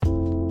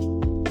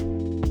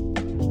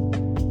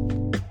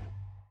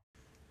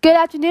Good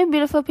afternoon,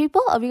 beautiful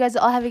people. Hope you guys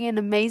are all having an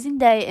amazing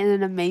day and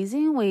an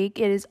amazing week.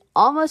 It is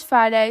almost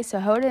Friday, so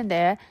hold in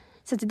there.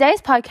 So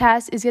today's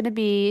podcast is going to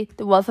be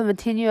the world from a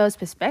 10-year-old's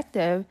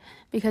perspective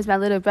because my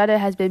little brother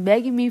has been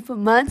begging me for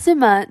months and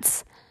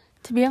months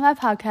to be on my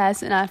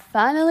podcast, and I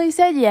finally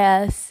said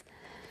yes.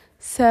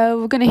 So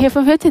we're going to hear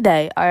from him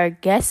today, our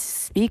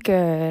guest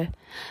speaker.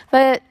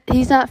 But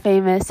he's not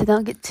famous, so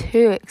don't get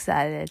too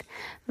excited.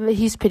 But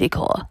he's pretty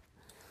cool.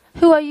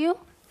 Who are you?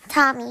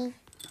 Tommy.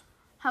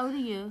 How old are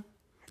you?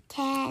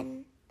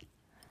 10.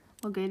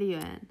 What grade are you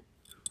in?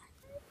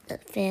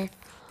 5th.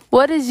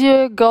 What is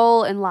your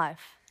goal in life?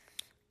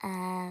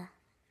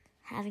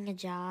 Having a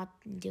job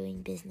and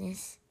doing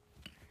business.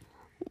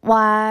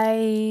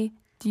 Why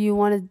do you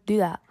want to do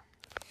that?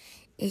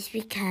 It's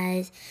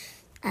because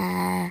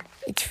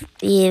it's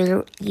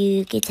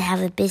you get to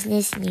have a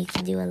business and you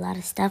can do a lot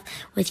of stuff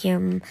with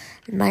your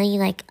money,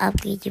 like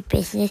upgrade your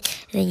business,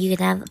 and then you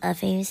can have a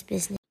famous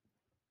business.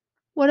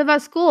 What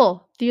about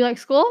school? Do you like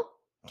school?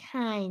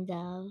 Kind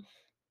of.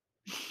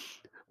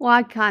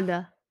 Why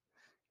kinda?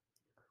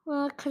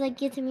 Well, because I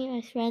get to meet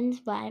my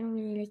friends, but I don't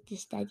really like to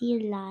study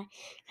a lot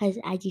because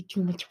I do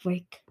too much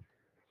work.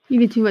 You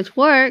do too much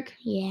work.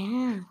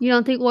 Yeah. You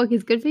don't think work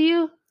is good for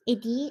you? I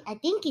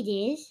think it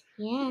is.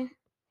 Yeah.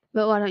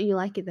 But why don't you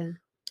like it then?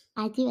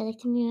 I do. I like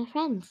to meet my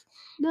friends.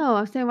 No,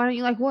 I'm saying why don't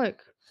you like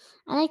work?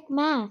 I like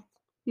math.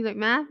 You like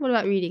math? What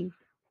about reading?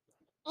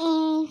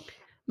 Mm.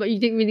 But you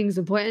think reading is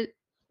important?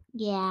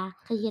 Yeah,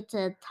 because you get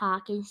to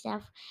talk and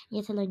stuff. You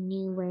get to learn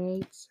new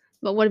words.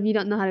 But what if you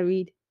don't know how to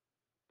read?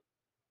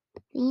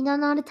 Then you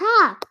don't know how to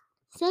talk.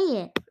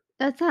 Say it.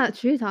 That's not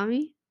true,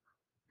 Tommy.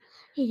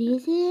 It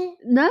isn't?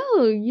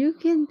 No, you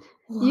can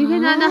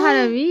not know how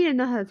to read and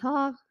know how to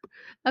talk.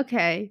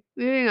 Okay,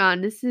 moving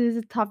on. This is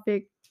a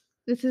topic.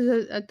 This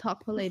is a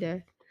talk for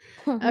later.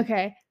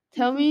 Okay,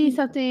 tell me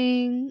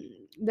something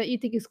that you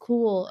think is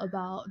cool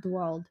about the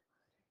world.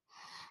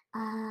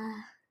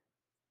 I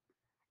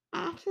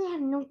actually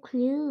have no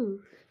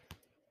clue.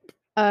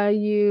 What are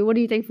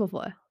you thankful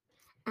for?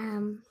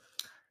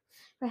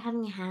 For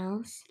having a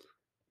house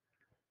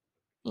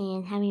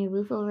and having a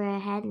roof over our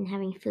head and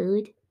having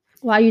food.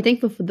 Why are you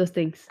thankful for those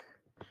things?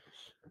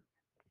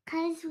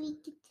 Because we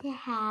get to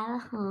have a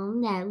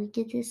home that we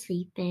get to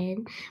sleep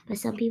in, but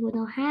some people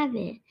don't have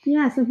it.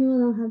 Yeah, some people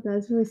don't have that.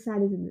 It's really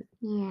sad, isn't it?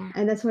 Yeah.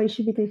 And that's why you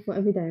should be thankful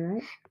every day,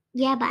 right?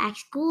 Yeah, but at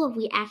school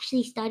we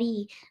actually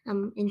study,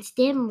 in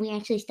STEM, we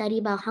actually study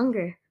about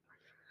hunger.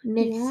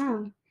 Myths.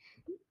 Yeah.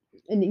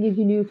 And it gives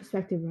you new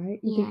perspective, right?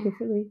 You think Yeah.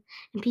 differently.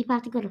 And people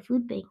have to go to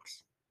food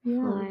banks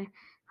Yeah.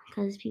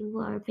 because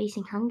people are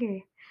facing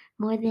hunger.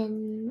 More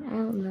than, I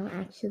don't know,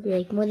 actually,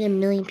 like more than 1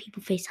 million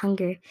people face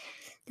hunger.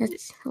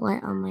 That's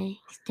what on my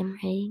STEM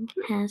rating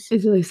has.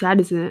 It's really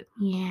sad, isn't it?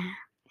 Yeah.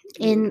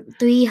 And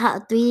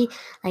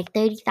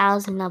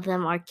 30,000 of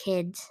them are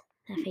kids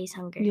that face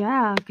hunger.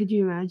 Yeah, could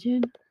you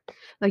imagine?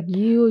 Like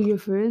you or your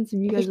friends, if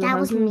you guys If were that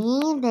was hungry.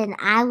 me, then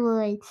I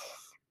would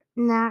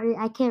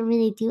I can't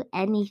really do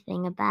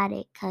anything about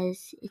it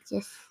because it's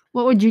just.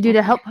 What would you do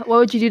to help? What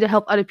would you do to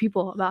help other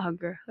people about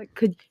hunger? Like,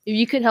 if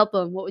you could help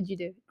them, what would you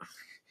do?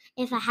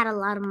 If I had a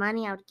lot of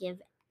money, I would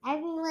give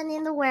everyone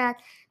in the world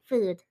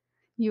food.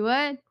 You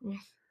would?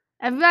 Yes.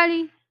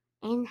 Everybody?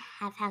 And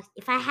have house.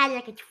 If I had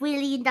like $1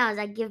 trillion,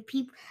 I'd give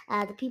people,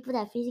 the people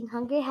that are facing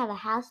hunger, have a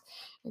house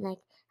and like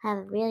have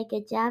a really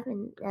good job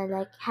and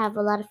like have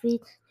a lot of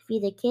food to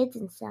feed their kids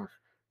and stuff.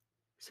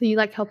 So you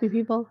like helping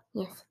people?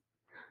 Yes.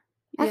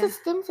 That's what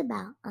STEM's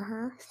about.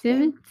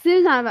 STEM's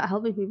not about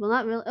helping people.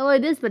 Not really. Oh,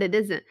 it is, but it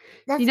isn't.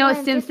 Do you know what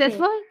STEM stands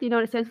for? Do you know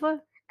what it stands for?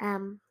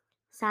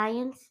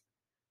 Science,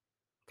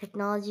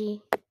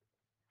 technology,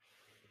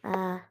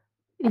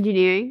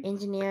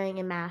 engineering,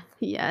 and math.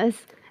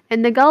 Yes.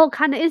 And the goal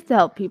kind of is to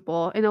help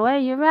people. In a way,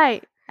 you're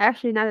right.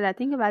 Actually, now that I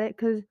think about it,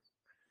 because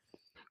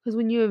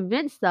when you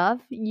invent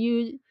stuff,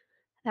 you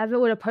have it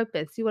with a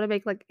purpose. You want to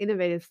make like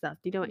innovative stuff.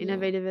 Do you know what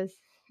innovative is?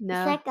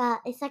 No.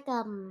 It's like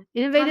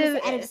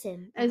innovative. Thomas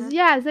Edison.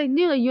 It's like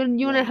new.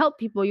 You want to help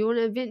people. You want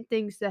to invent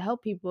things to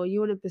help people.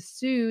 You want to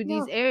pursue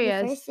these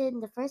areas.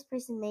 The first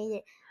person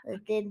made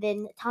it.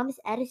 Then Thomas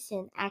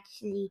Edison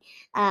actually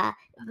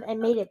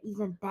made it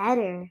even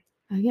better.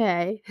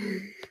 Okay.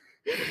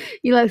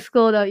 You like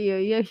school, don't you?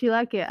 You actually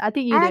like it. I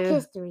think you do. I like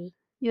history.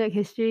 You like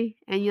history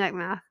and you like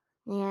math.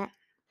 Yeah.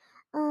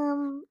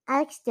 I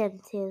like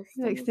STEM too.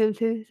 You like STEM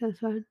too? Sounds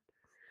fun.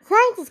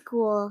 Science is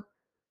cool.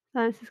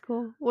 Science is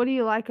cool. What do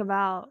you like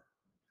about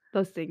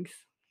those things?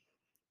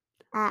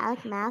 I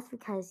like math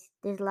because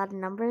there's a lot of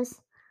numbers.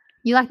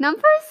 You like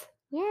numbers?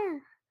 Yeah.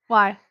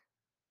 Why?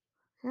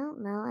 I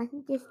don't know.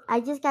 I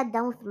just got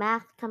done with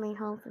math coming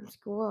home from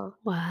school.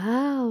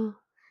 Wow.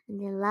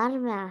 And there's a lot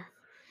of math.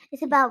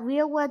 It's about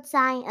real world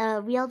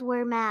science, real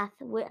world math.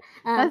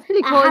 That's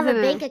pretty cool. I have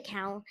a bank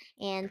account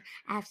and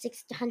I have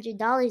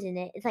 $600 in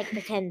it. It's like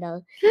pretend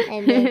though,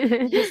 and then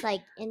you just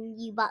and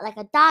you bought like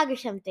a dog or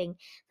something,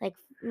 like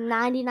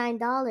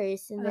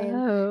 $99, and then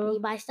you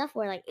buy stuff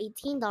for like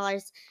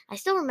 $18. I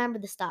still remember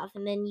the stuff,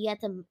 and then you have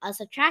to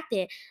subtract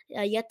it.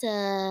 You have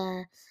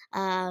to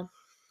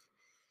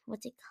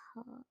what's it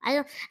called?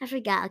 I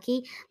forgot.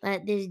 Okay,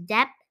 but there's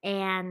debt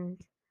and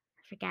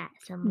I forgot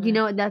some. Do you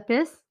know what debt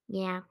is?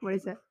 Yeah. What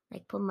is it?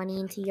 Like put money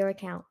into your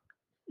account.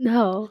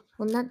 No.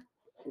 Well, not.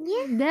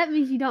 Yeah. Debt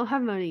means you don't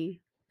have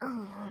money.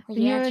 Oh, And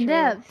yeah, you're in true.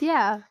 debt.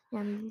 Yeah.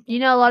 You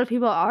know a lot of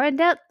people are in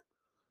debt.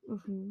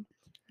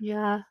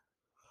 Yeah.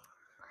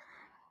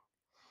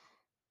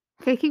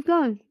 Okay, keep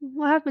going.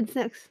 What happens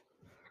next?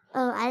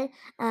 Oh,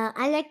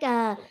 I like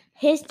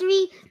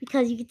history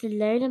because you get to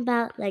learn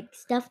about like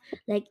stuff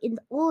like in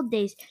the old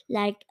days,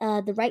 like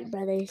the Wright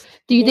brothers.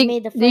 They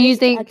made the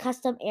first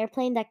custom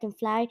airplane that can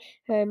fly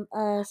for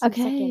some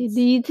seconds.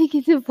 Do you think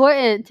it's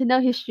important to know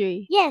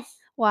history? Yes,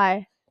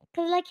 Why?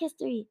 because I like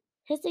history.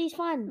 History is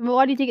fun. But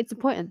why do you think it's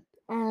important?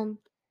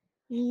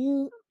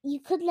 You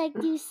could like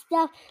do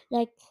stuff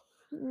like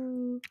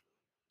I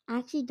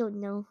actually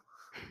don't know.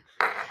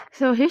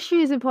 So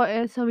history is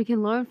important so we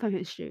can learn from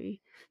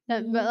history.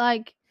 But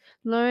like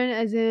learn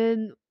as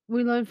in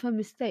we learn from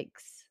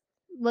mistakes.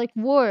 Like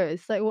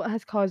wars, like what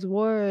has caused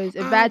wars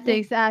and bad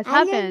things that has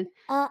happened.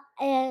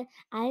 I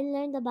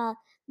learned about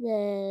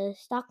the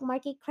stock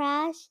market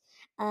crash,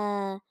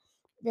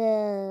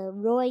 the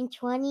Roaring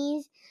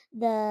 20s,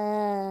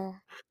 the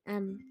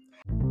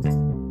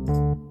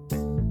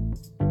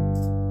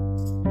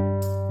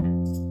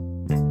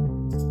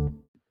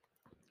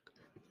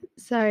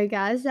Sorry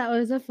guys, that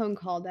was a phone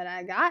call that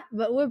I got,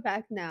 but we're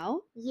back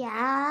now.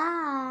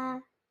 Yeah.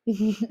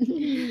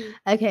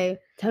 Okay,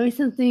 tell me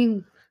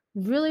something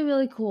really,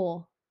 really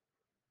cool.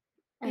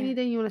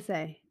 Anything you want to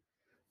say?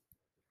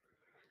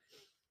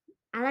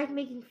 I like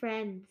making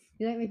friends.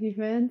 You like making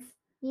friends?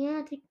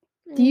 Yeah.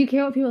 Do you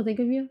care what people think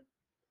of you?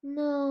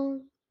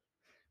 No.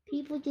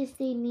 People just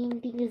say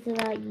mean things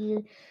about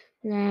you.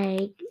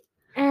 Like,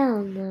 I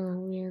don't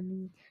know,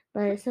 really.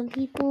 But some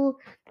people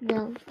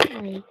don't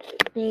like,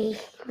 they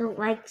don't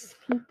like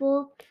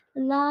people a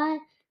lot.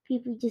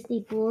 People just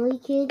they bully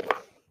kids.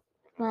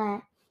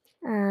 But,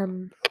 I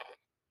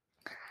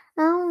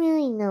don't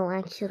really know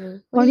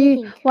actually. What do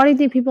you think? Why do you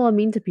think people are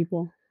mean to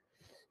people?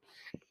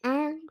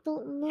 I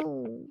don't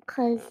know,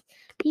 cause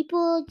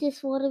people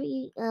just want to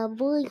be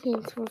bully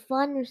kids for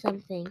fun or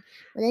something,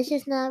 but it's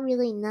just not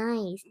really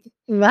nice.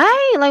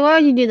 Right? Like, why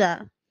would you do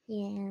that?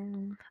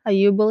 Yeah. Are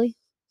you a bully?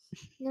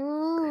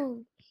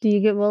 No. Do you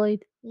get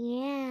bullied?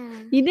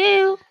 Yeah. You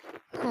do?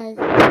 Cause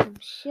I'm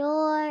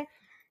sure.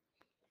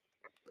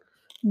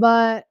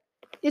 But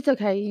it's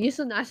okay. You're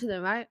still nice to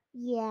them, right?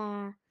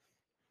 Yeah.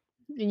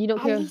 And you don't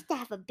At care. least I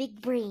have a big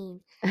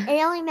brain.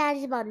 It only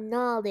matters about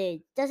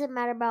knowledge. Doesn't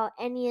matter about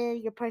any of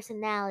your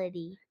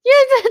personality.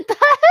 Yes, it does.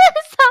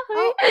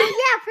 Oh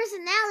yeah,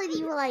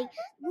 personality. But like,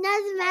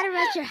 doesn't matter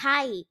about your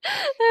height.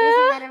 It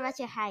doesn't matter about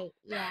your height.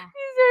 Yeah.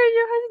 You said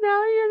your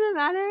personality doesn't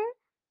matter?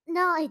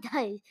 No, it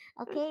does.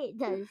 Okay, it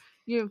does.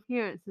 Your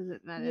appearance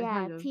doesn't matter. Yeah,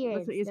 kind of. appearance.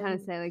 That's what you're trying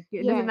to say. Like,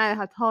 it Yes. doesn't matter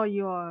how tall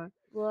you are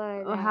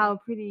Or how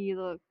pretty you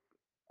look.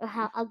 Or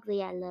how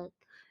ugly I look.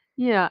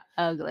 You're not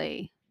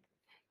ugly.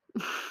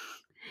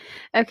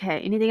 Okay,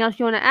 anything else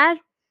you want to add?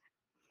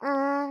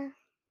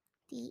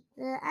 You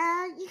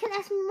can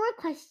ask me more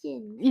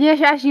questions. Yeah,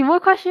 should I ask you more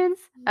questions?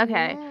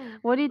 Okay. Yeah.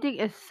 What do you think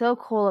is so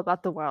cool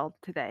about the world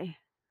today?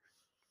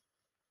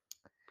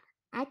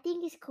 I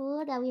think it's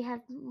cool that we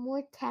have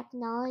more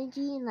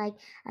technology and like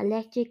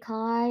electric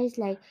cars,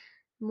 like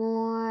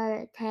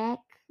more tech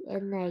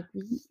and like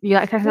You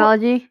like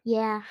technology?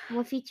 Yeah,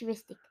 more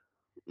futuristic.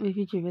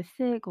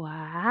 Futuristic?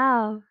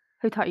 Wow.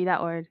 Who taught you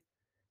that word?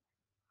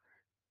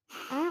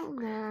 I don't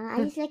know.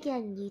 I just like it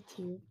on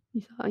YouTube.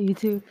 You saw it on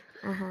YouTube?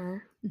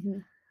 Mm-hmm.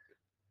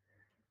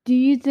 Do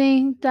you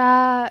think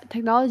that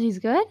technology is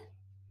good?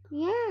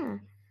 Yeah.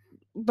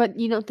 But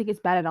you don't think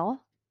it's bad at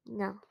all?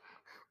 No.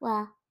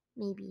 Well,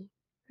 maybe.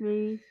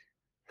 Maybe.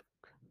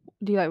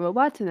 Do you like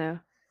robots or no?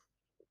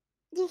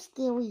 They're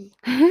scary.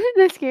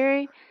 They're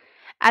scary.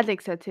 I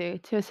think so too,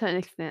 to a certain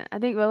extent. I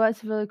think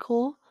robots are really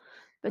cool,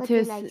 but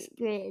they're like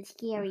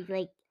scary.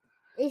 Like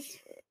it's.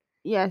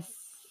 Yes,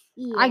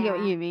 Yeah. I get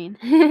what you mean.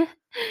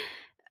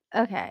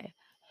 Okay,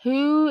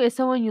 who is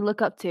someone you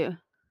look up to?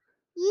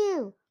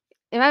 You.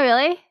 Am I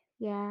really?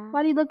 Yeah.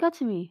 Why do you look up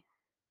to me?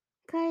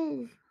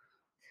 'Cause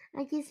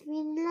I just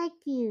really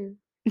like you.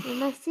 You're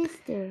my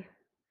sister.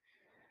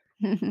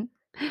 And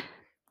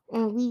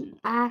we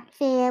are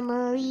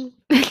family.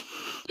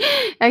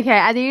 Okay,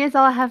 I think that's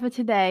all I have for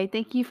today.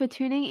 Thank you for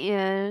tuning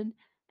in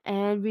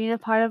and being a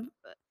part of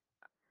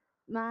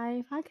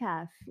my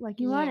podcast like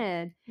you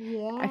wanted.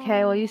 Yeah.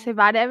 Okay, will you say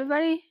bye to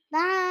everybody?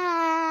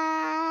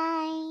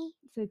 Bye.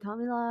 Say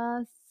Tommy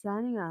Law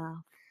signing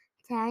off.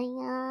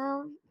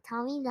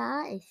 Tommy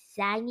Law is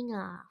signing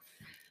off.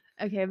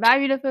 Okay, bye,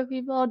 beautiful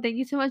people. Thank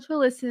you so much for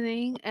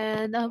listening,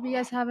 and I hope you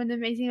guys have an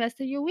amazing rest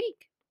of your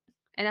week.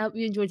 And I hope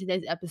you enjoyed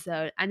today's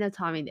episode. I know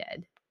Tommy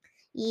did.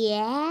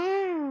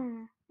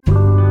 Yeah.